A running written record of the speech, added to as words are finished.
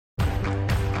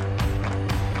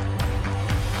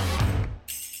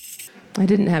I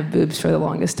didn't have boobs for the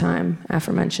longest time,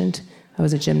 aforementioned. I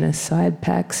was a gymnast, so I had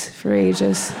pecs for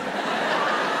ages.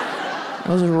 I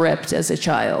was ripped as a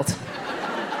child.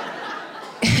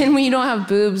 And when you don't have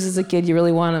boobs as a kid, you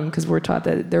really want them because we're taught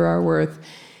that they're our worth.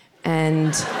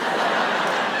 And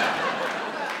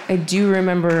I do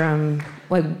remember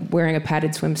like wearing a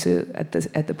padded swimsuit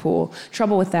at the pool.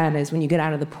 Trouble with that is when you get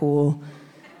out of the pool,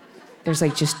 there's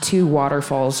like just 2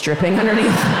 waterfalls dripping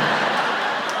underneath.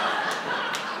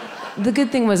 The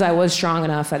good thing was I was strong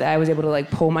enough that I was able to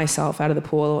like pull myself out of the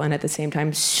pool and at the same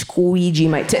time squeegee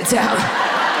my tits out.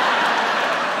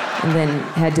 And then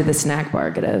head to the snack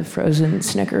bar, get a frozen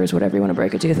Snickers, whatever you want to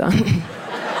break a tooth on.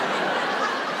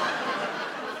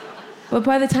 But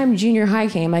by the time junior high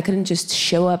came, I couldn't just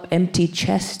show up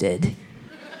empty-chested.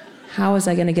 How was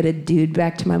I gonna get a dude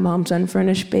back to my mom's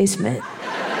unfurnished basement?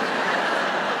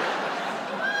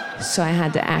 So I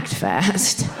had to act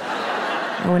fast.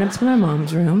 I went up to my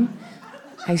mom's room.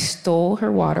 I stole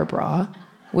her water bra,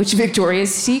 which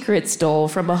Victoria's Secret stole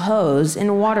from a hose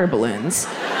in water balloons.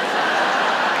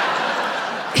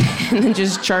 And then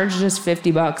just charged us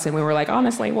 $50, and we were like,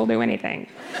 honestly, we'll do anything.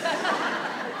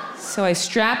 So I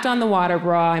strapped on the water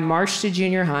bra, I marched to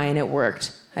junior high, and it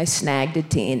worked. I snagged a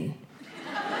teen.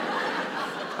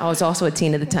 I was also a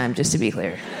teen at the time, just to be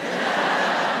clear.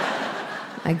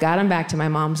 I got him back to my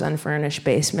mom's unfurnished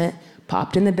basement,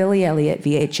 popped in the Billy Elliot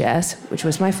VHS, which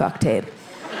was my fuck tape.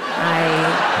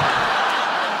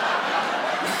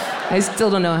 I still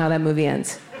don't know how that movie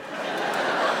ends.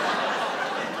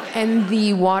 And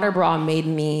the water bra made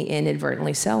me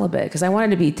inadvertently celibate because I wanted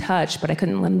to be touched, but I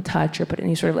couldn't let him touch or put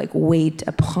any sort of like weight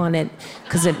upon it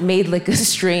because it made like a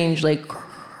strange like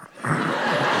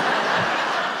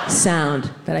sound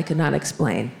that I could not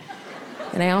explain.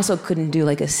 And I also couldn't do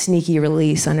like a sneaky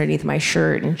release underneath my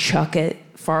shirt and chuck it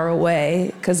far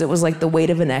away because it was like the weight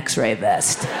of an X-ray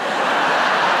vest.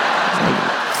 Like,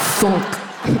 thunk.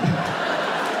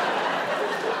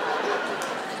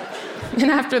 And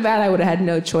after that, I would have had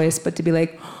no choice but to be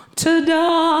like, ta-da!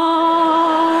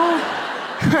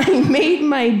 I made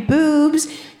my boobs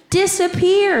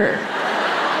disappear.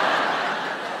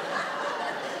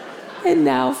 And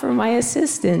now for my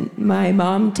assistant, my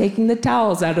mom taking the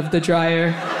towels out of the dryer.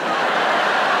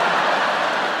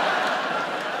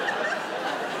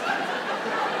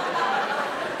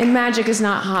 And magic is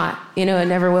not hot. You know, it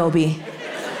never will be.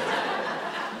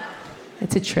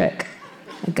 It's a trick.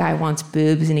 A guy wants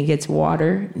boobs and he gets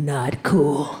water. Not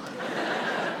cool.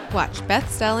 Watch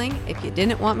Beth Stelling, If You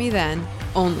Didn't Want Me Then,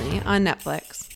 only on Netflix.